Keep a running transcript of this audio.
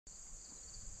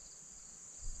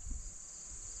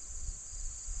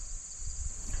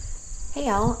Hey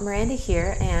y'all, Miranda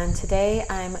here, and today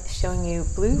I'm showing you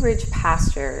Blue Ridge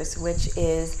Pastures, which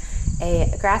is a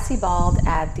grassy bald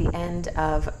at the end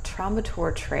of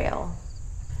Trombatore Trail.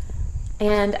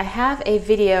 And I have a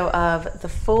video of the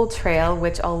full trail,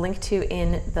 which I'll link to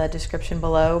in the description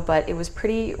below, but it was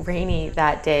pretty rainy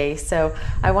that day, so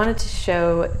I wanted to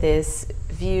show this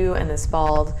view and this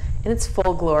bald in its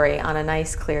full glory on a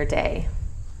nice clear day.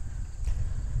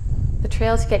 The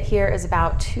trail to get here is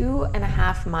about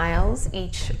 2.5 miles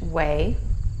each way,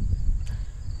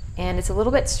 and it's a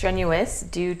little bit strenuous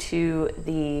due to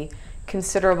the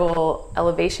considerable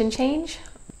elevation change,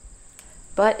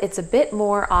 but it's a bit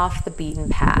more off the beaten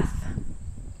path.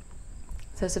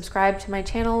 So subscribe to my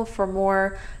channel for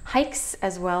more hikes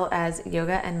as well as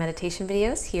yoga and meditation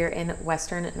videos here in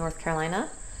Western North Carolina.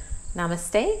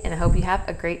 Namaste, and I hope you have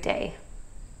a great day.